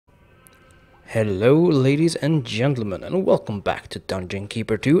Hello ladies and gentlemen, and welcome back to Dungeon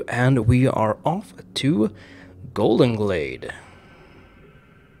Keeper 2, and we are off to Golden Glade.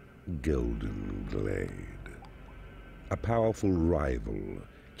 Golden Glade. A powerful rival,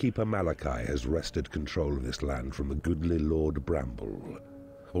 Keeper Malachi has wrested control of this land from the goodly Lord Bramble.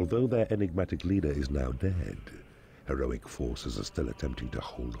 Although their enigmatic leader is now dead, heroic forces are still attempting to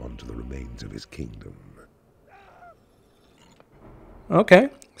hold on to the remains of his kingdom. Okay,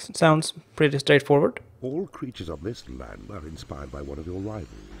 sounds pretty straightforward. All creatures on this land are inspired by one of your rivals,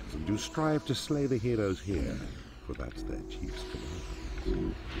 and do strive to slay the heroes here, for that's their chief's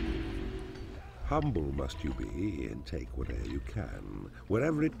command. Humble must you be, and take whatever you can,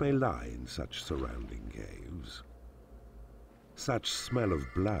 wherever it may lie in such surrounding caves. Such smell of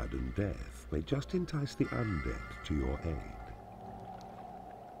blood and death may just entice the undead to your aid.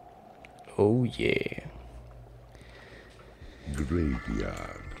 Oh yeah.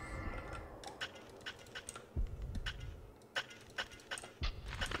 Graveyard.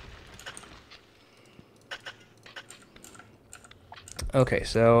 Okay,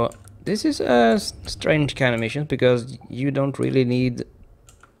 so this is a strange kind of mission because you don't really need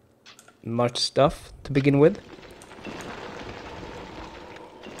much stuff to begin with.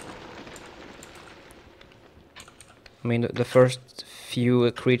 I mean, the first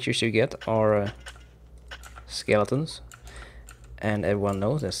few creatures you get are skeletons, and everyone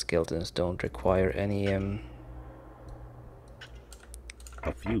knows that skeletons don't require any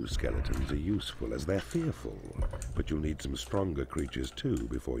A few skeletons are useful as they're fearful, but you'll need some stronger creatures too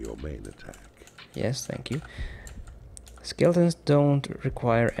before your main attack. Yes, thank you. Skeletons don't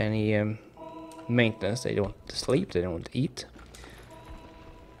require any maintenance. They don't sleep, they don't eat.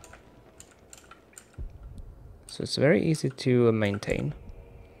 So it's very easy to maintain.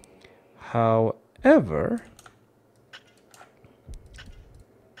 However,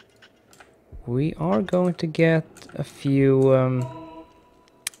 we are going to get a few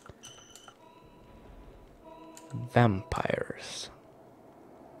vampires.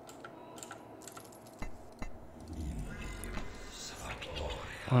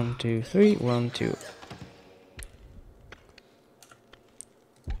 One, two, three, 1, 2.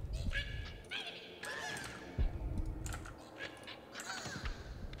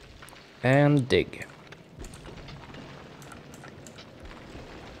 And dig.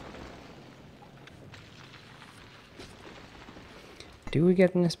 Do we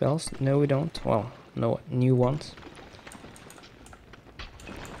get any spells? No, we don't. Well, no new ones.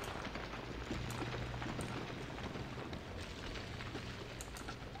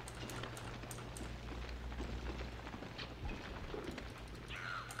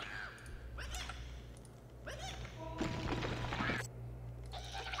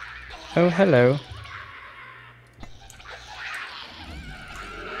 Oh, hello.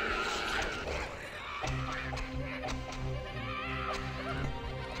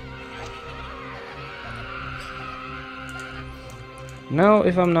 Now,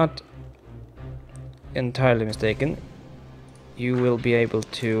 if I'm not entirely mistaken, you will be able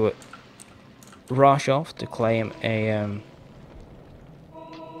to rush off to claim a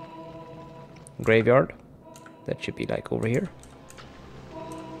graveyard. That should be like over here.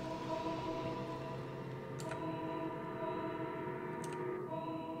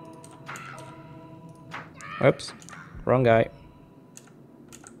 Oops, wrong guy.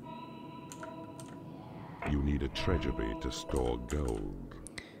 You need a treasury to store gold.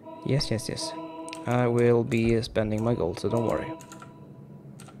 Yes, yes, yes. I will be spending my gold, so don't worry.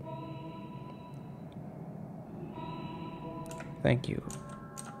 Thank you.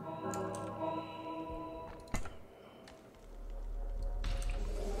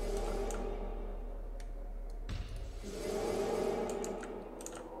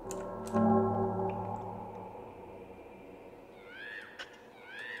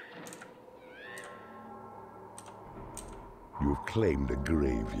 You've claimed a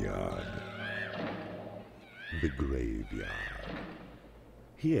graveyard. The graveyard.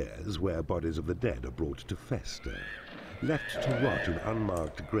 Here's where bodies of the dead are brought to fester. Left to rot in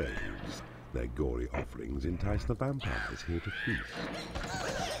unmarked graves, their gory offerings entice the vampires here to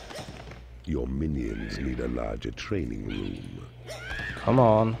feast. Your minions need a larger training room. Come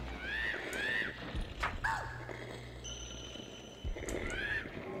on.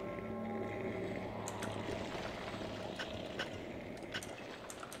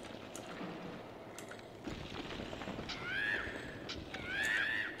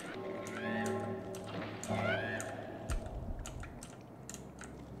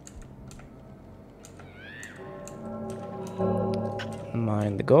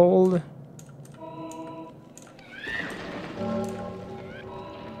 Mine the gold.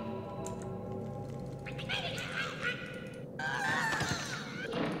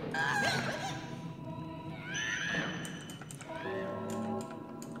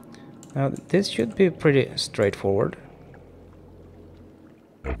 Now this should be pretty straightforward.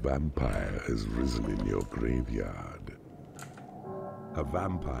 A vampire has risen in your graveyard. A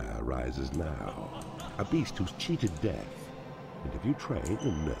vampire rises now, a beast who's cheated death. And if you train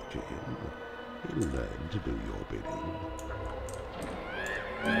and nurture him, he'll learn to do your bidding.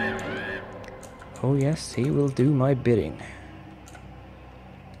 Oh yes, he will do my bidding.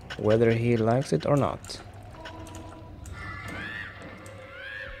 Whether he likes it or not.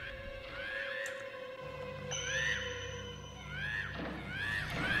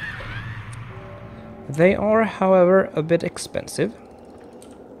 They are, however, a bit expensive.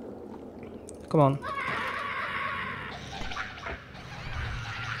 Come on.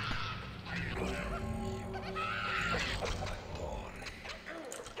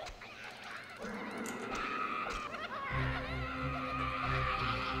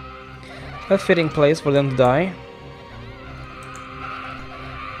 A fitting place for them to die.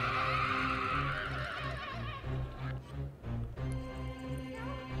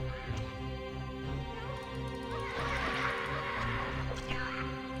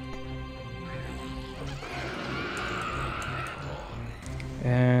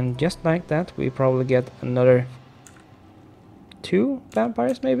 And just like that, we probably get another 2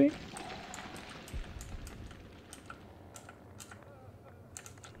 vampires, maybe?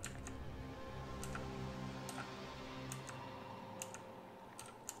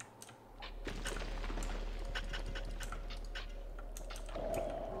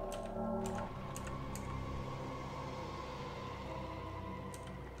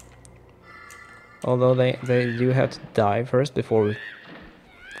 Although they do have to die first before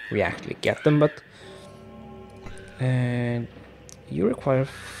we actually get them, but you require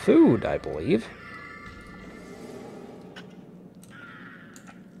food, I believe.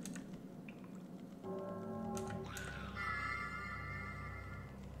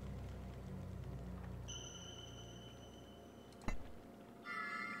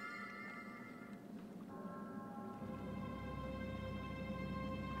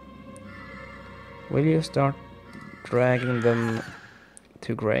 Will you start dragging them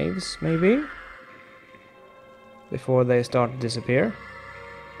to graves, maybe? Before they start to disappear?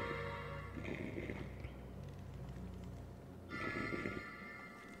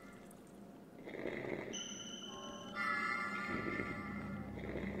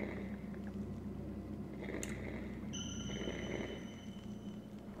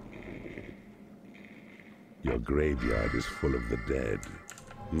 Your graveyard is full of the dead.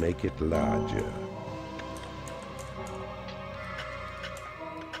 Make it larger.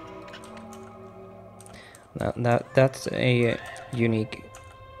 That's a unique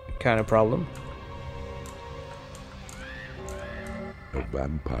kind of problem. A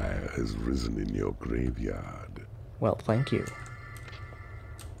vampire has risen in your graveyard. Well, thank you.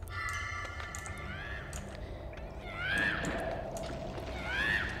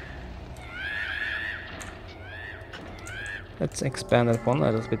 Let's expand that one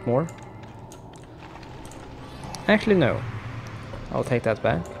a little bit more. Actually, no. I'll take that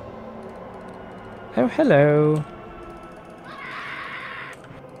back. Oh, hello.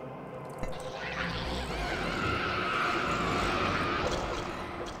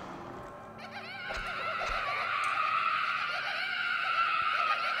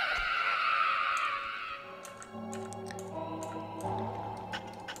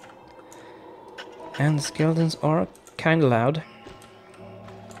 And the skeletons are kind of loud.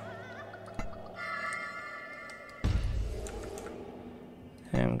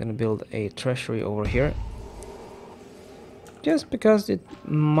 I'm gonna build a treasury over here, just because it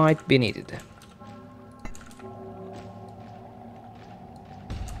might be needed.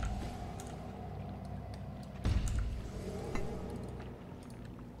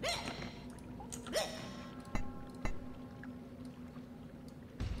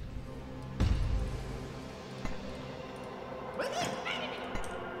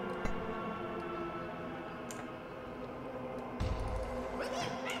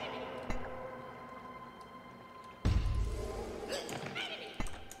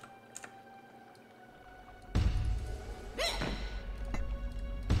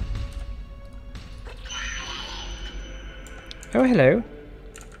 Oh, hello.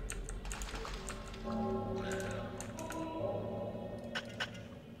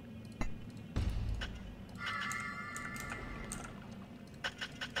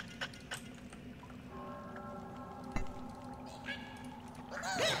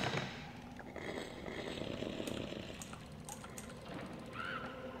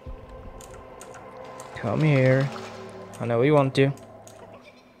 Come here. I know you want to.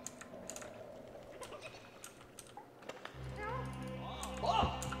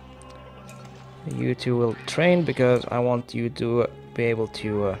 You two will train because I want you to be able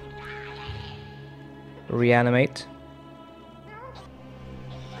to reanimate.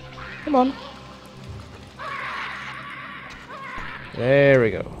 Come on. There we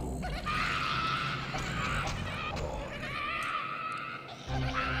go.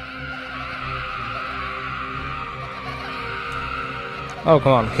 Oh,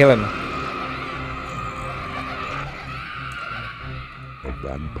 come on, kill him. A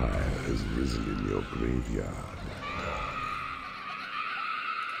vampire has risen in your graveyard.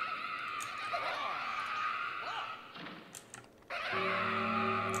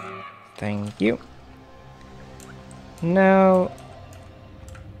 Thank you. Now...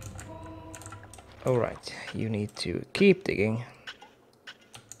 Alright, you need to keep digging.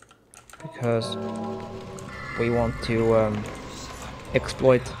 Because we want to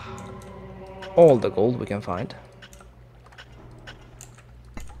exploit all the gold we can find.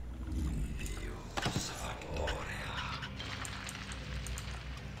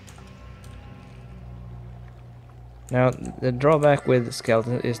 Now, the drawback with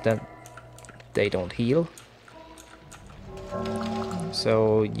skeletons is that they don't heal.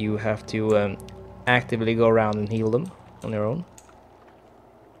 So you have to actively go around and heal them on your own.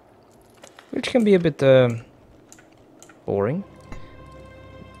 Which can be a bit boring.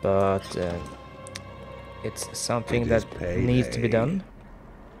 But it's something that needs to be done.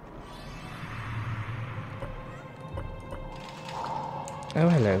 Oh,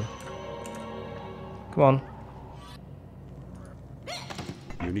 hello. Come on.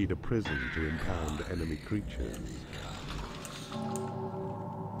 You need a prison to impound enemy creatures.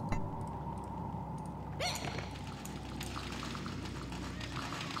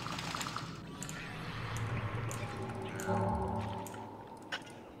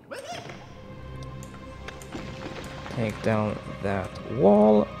 Take down that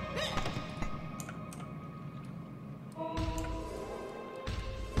wall.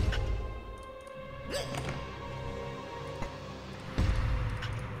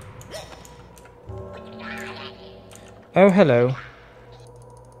 Oh, hello.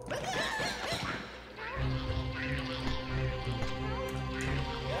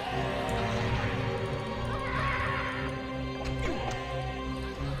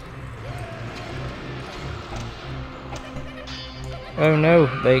 Oh no,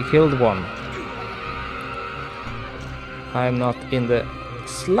 they killed one. I'm not in the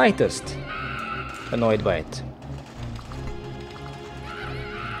slightest annoyed by it.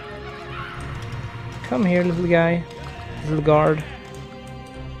 Come here, little guy. Little guard.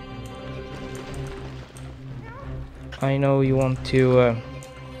 I know you want to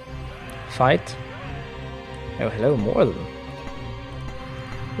fight. Oh, hello, more of them.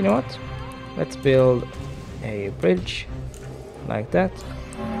 You know what? Let's build a bridge like that.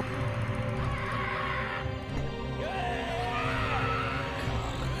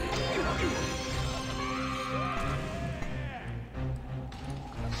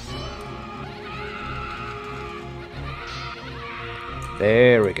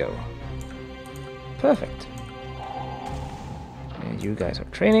 There we go. Perfect. And you guys are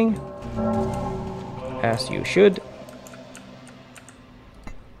training, as you should.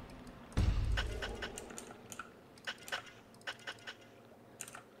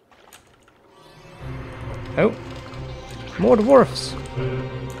 Oh, more dwarfs.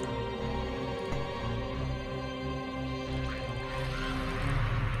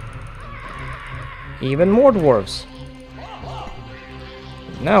 Even more dwarves.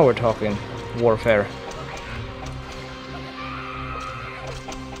 Now we're talking warfare.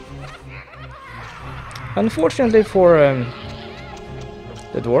 Unfortunately for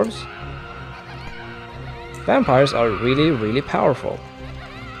the dwarves, vampires are really, really powerful.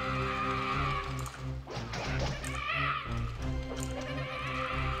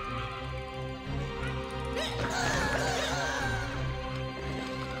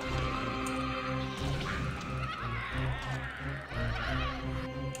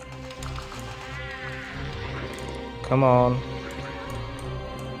 Come on.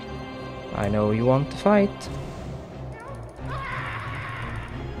 I know you want to fight.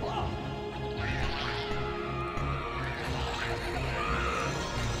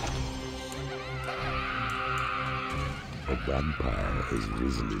 A vampire has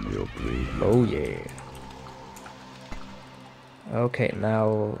risen in your graveyard. Oh yeah. Okay,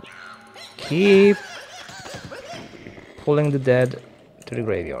 now keep pulling the dead to the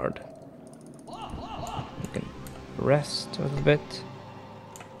graveyard. You can rest a little bit.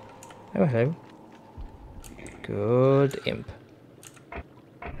 Oh, hello. Good imp.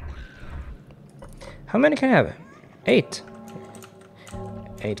 How many can I have? 8.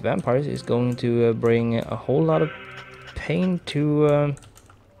 8 vampires is going to bring a whole lot of pain to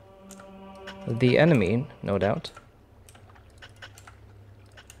the enemy, no doubt.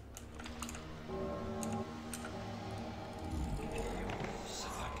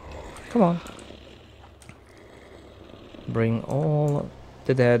 Come on. Bring all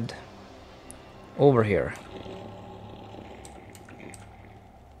the dead over here.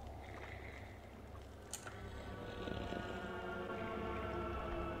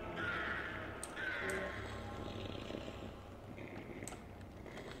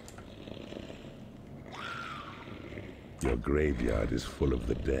 Your graveyard is full of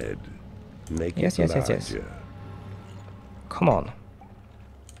the dead. Make Yes, it yes, yes, yes. larger. Come on.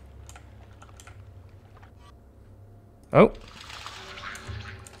 Oh.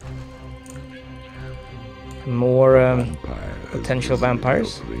 More potential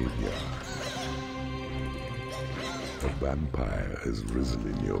vampires. A vampire has risen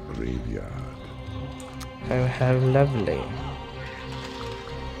in your graveyard. Oh, how lovely.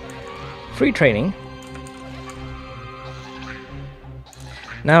 Free training.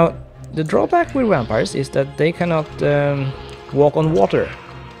 Now, the drawback with vampires is that they cannot walk on water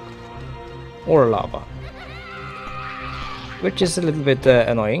or lava, which is a little bit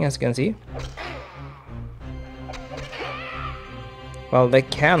annoying, as you can see. Well, they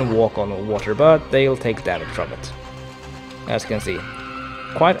can walk on water, but they'll take damage from it, as you can see.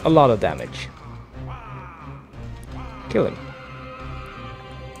 Quite a lot of damage. Kill him.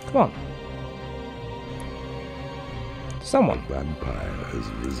 Come on. Someone. A vampire has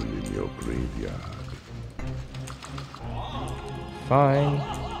risen in your graveyard. Fine.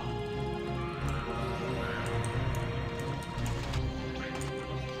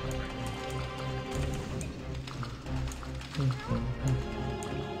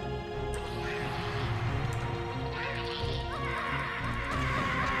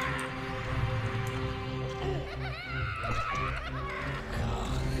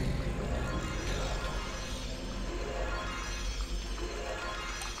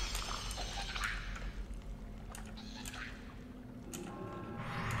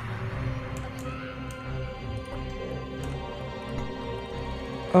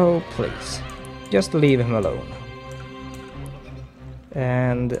 Oh, please. Just leave him alone.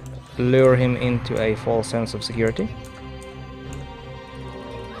 And lure him into a false sense of security.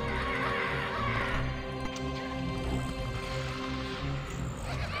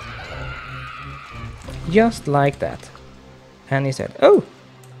 Just like that. And he said, oh,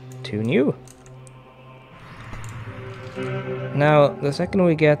 too new. Now, the second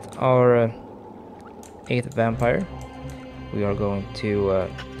we get our 8th vampire, we are going to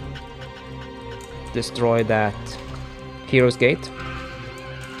destroy that Hero's Gate.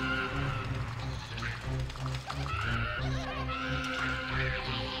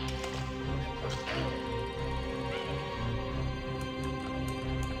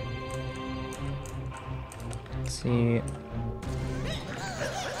 Let's see.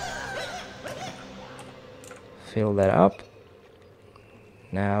 Fill that up.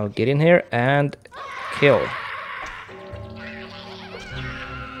 Now get in here and kill.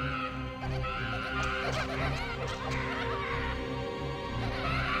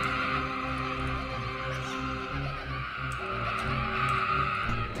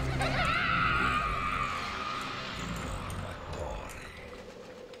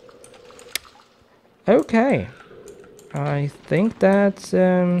 Okay, I think that's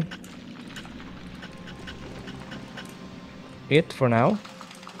it for now.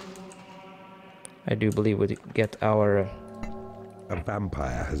 I do believe we get our... A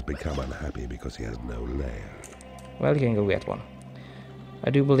vampire has become unhappy because he has no lair. Well, you can go get one. I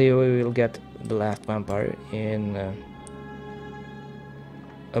do believe we will get the last vampire in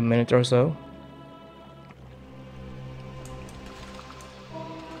a minute or so.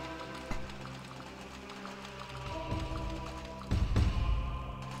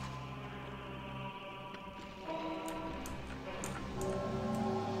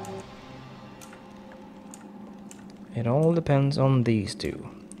 It all depends on these two,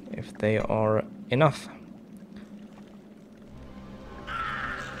 if they are enough.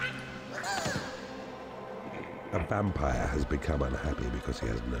 A vampire has become unhappy because he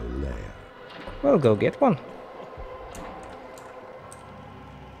has no lair. Well, go get one.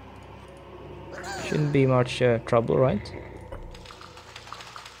 Shouldn't be much trouble, right?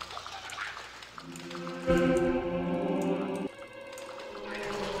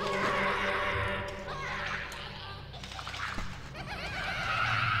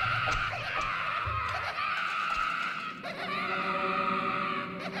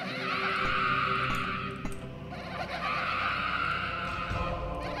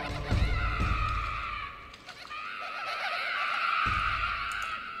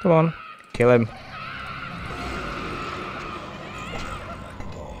 Come on, kill him.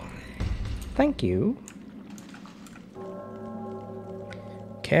 Thank you.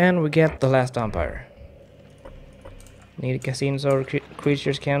 Can we get the last vampire? Need a casino so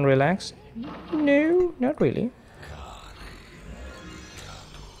creatures can relax? No, not really.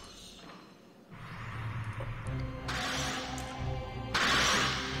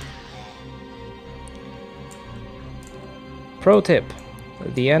 Pro tip: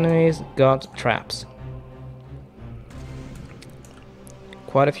 the enemies got traps.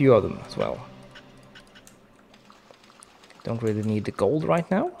 Quite a few of them as well. Don't really need the gold right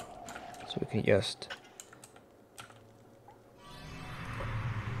now, so we can just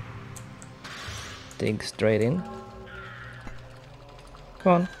dig straight in.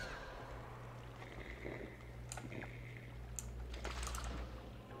 Come on.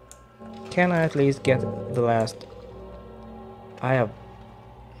 Can I at least get the last? I have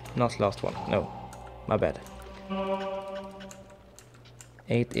not lost one. No, my bad.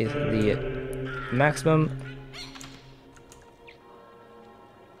 8 is the maximum.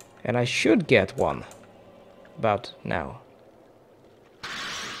 And I should get one about now.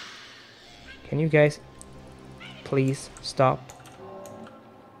 Can you guys please stop?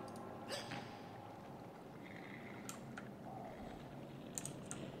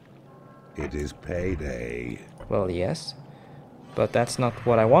 It is payday. Well, yes, but that's not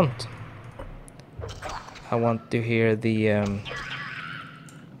what I want. I want to hear the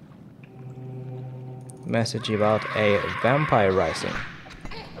message about a vampire rising.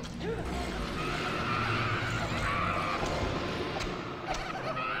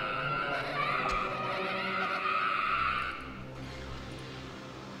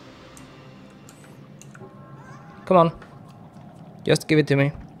 Come on, just give it to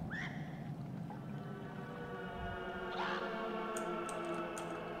me.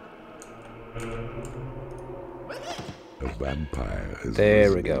 A vampire has There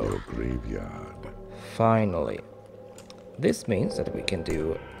we risen go. in your graveyard. Finally. This means that we can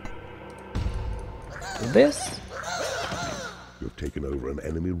do this, You've taken over an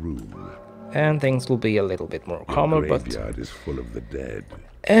enemy room. and things will be a little bit more Your calmer, but graveyard is full of the dead.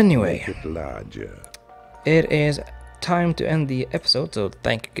 anyway. Make it larger. It is time to end the episode, so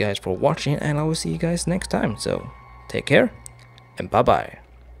thank you guys for watching, and I will see you guys next time. So take care and bye bye.